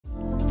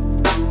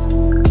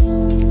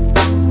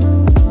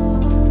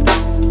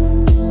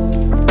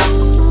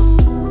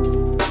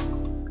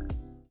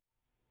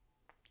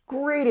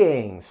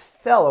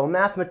Fellow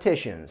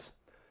mathematicians,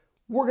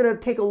 we're going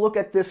to take a look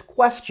at this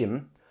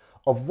question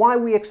of why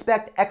we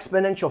expect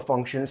exponential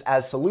functions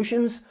as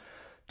solutions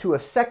to a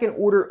second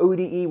order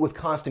ODE with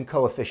constant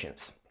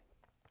coefficients.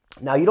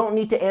 Now, you don't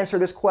need to answer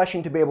this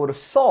question to be able to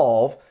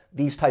solve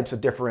these types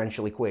of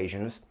differential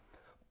equations,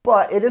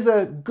 but it is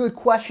a good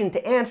question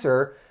to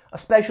answer,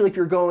 especially if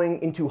you're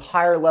going into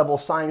higher level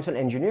science and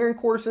engineering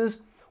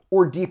courses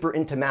or deeper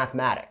into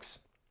mathematics.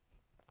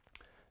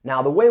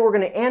 Now, the way we're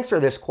going to answer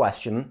this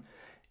question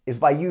is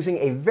by using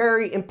a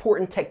very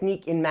important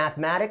technique in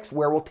mathematics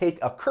where we'll take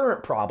a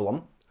current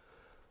problem,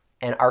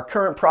 and our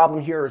current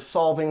problem here is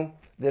solving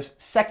this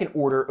second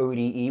order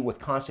ODE with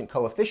constant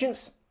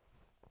coefficients,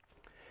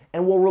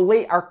 and we'll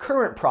relate our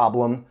current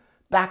problem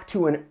back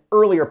to an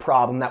earlier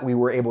problem that we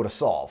were able to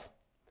solve.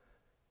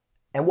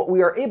 And what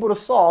we are able to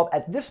solve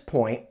at this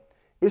point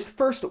is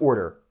first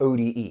order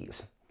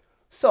ODEs.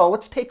 So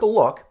let's take a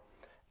look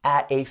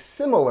at a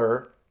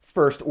similar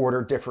first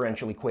order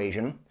differential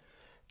equation.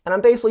 And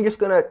I'm basically just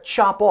going to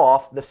chop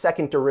off the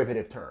second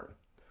derivative term.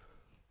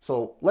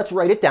 So let's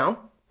write it down.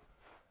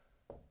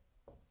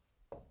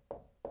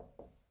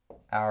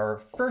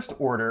 Our first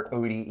order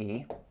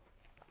ODE,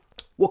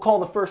 we'll call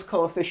the first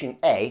coefficient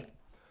a.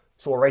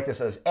 So we'll write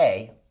this as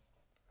a,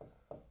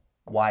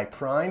 y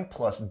prime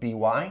plus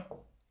by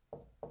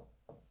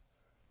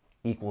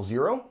equals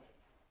 0.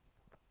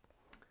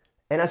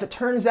 And as it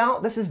turns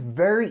out, this is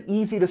very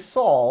easy to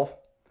solve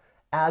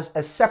as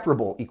a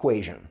separable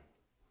equation.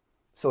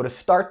 So to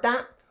start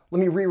that, let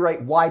me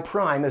rewrite y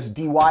prime as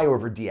dy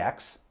over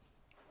dx.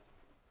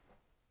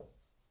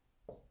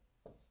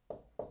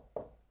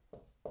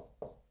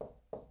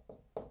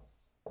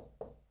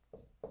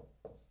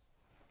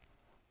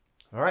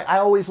 All right, I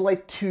always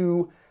like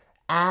to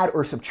add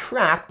or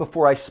subtract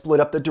before I split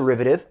up the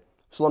derivative.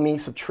 So let me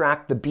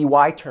subtract the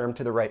by term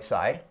to the right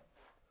side.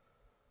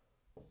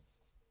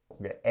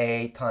 We get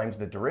a times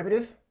the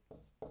derivative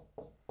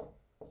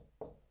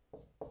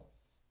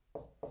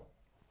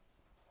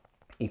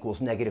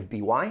equals negative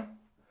by.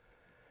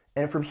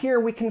 And from here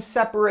we can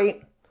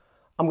separate.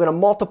 I'm going to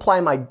multiply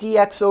my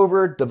dx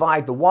over,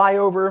 divide the y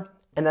over,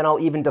 and then I'll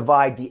even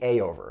divide the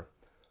a over.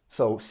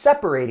 So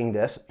separating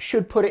this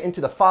should put it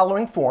into the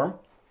following form.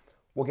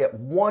 We'll get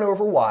 1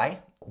 over y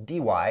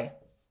dy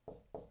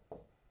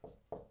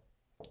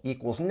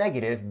equals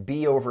negative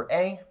b over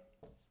a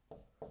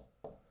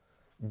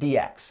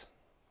dx.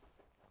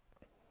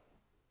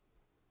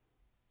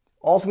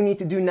 All we need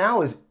to do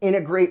now is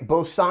integrate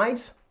both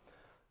sides.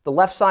 The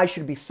left side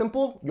should be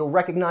simple. You'll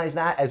recognize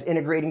that as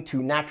integrating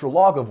to natural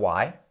log of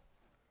y.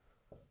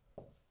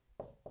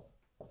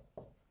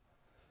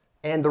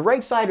 And the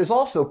right side is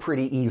also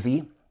pretty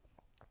easy.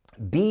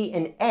 B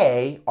and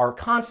a are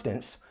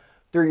constants.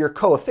 They're your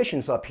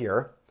coefficients up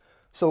here.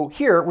 So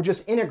here we're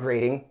just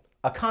integrating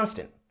a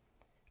constant.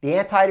 The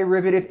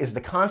antiderivative is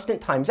the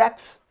constant times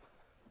x.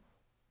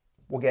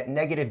 We'll get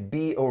negative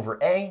b over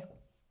a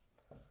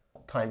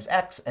times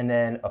x, and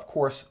then, of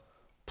course,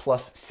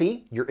 plus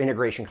c, your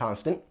integration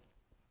constant.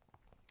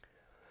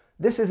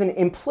 This is an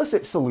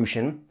implicit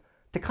solution.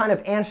 To kind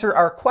of answer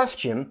our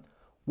question,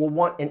 we'll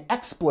want an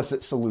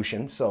explicit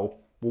solution, so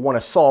we'll want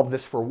to solve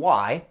this for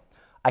y.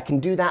 I can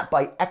do that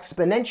by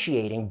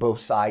exponentiating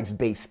both sides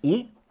base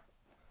e.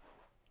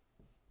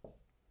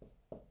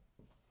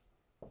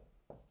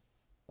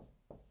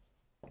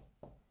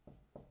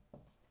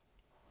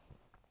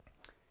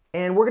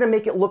 And we're going to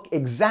make it look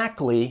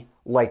exactly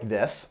like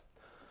this.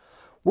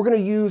 We're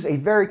going to use a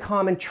very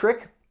common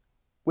trick,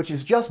 which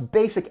is just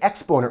basic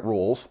exponent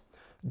rules.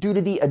 Due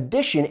to the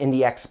addition in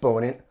the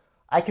exponent,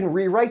 I can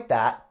rewrite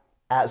that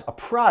as a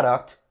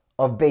product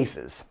of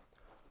bases.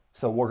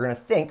 So we're going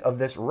to think of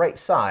this right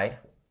side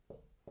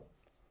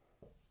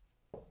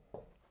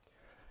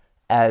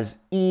as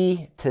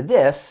e to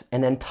this,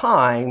 and then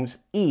times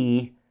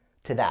e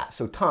to that.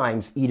 So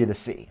times e to the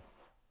c.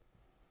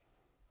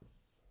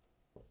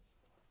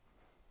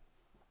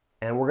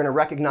 And we're going to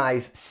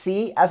recognize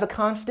c as a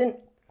constant.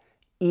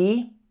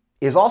 E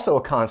is also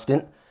a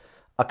constant.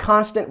 A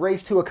constant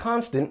raised to a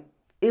constant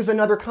is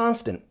another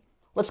constant.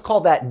 Let's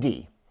call that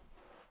d.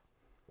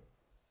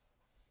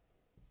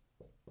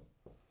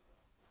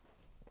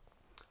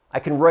 I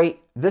can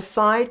write this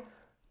side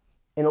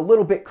in a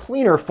little bit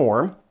cleaner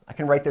form. I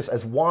can write this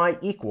as y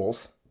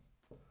equals,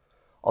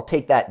 I'll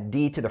take that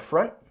d to the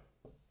front.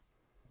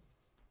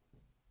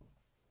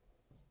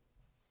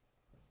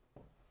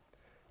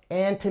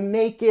 And to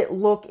make it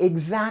look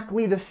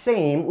exactly the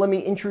same, let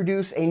me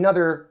introduce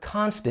another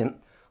constant.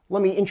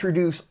 Let me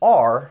introduce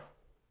r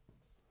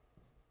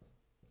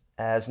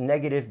as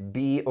negative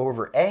b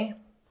over a.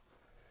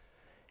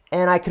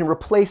 And I can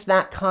replace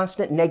that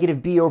constant,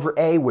 negative b over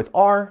a, with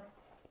r.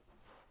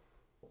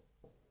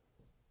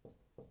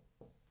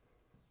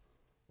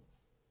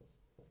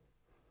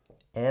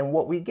 And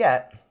what we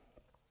get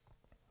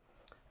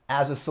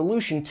as a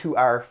solution to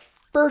our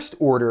first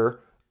order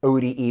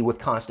ODE with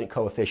constant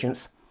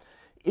coefficients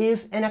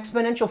is an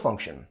exponential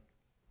function.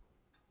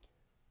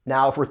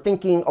 Now, if we're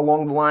thinking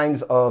along the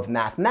lines of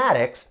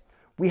mathematics,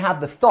 we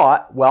have the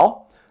thought,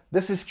 well,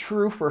 this is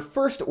true for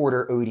first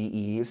order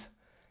ODEs,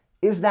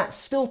 is that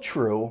still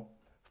true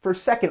for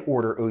second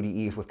order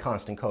ODEs with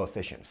constant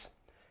coefficients?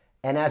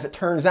 And as it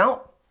turns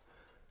out,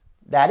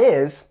 that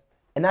is,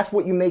 and that's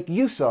what you make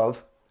use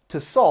of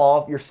to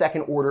solve your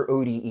second order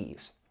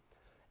ODEs.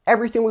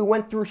 Everything we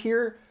went through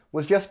here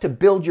was just to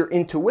build your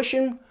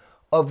intuition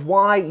of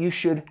why you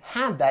should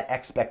have that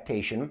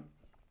expectation.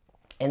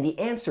 And the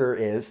answer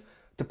is,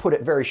 to put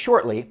it very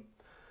shortly,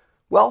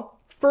 well,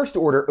 first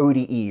order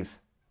ODEs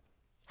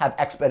have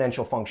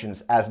exponential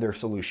functions as their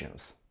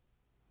solutions.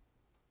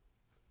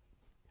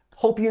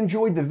 Hope you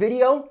enjoyed the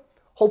video.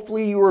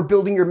 Hopefully you are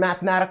building your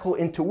mathematical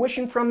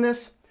intuition from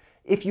this.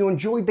 If you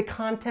enjoyed the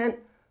content,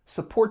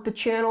 support the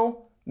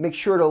channel. Make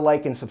sure to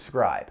like and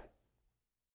subscribe.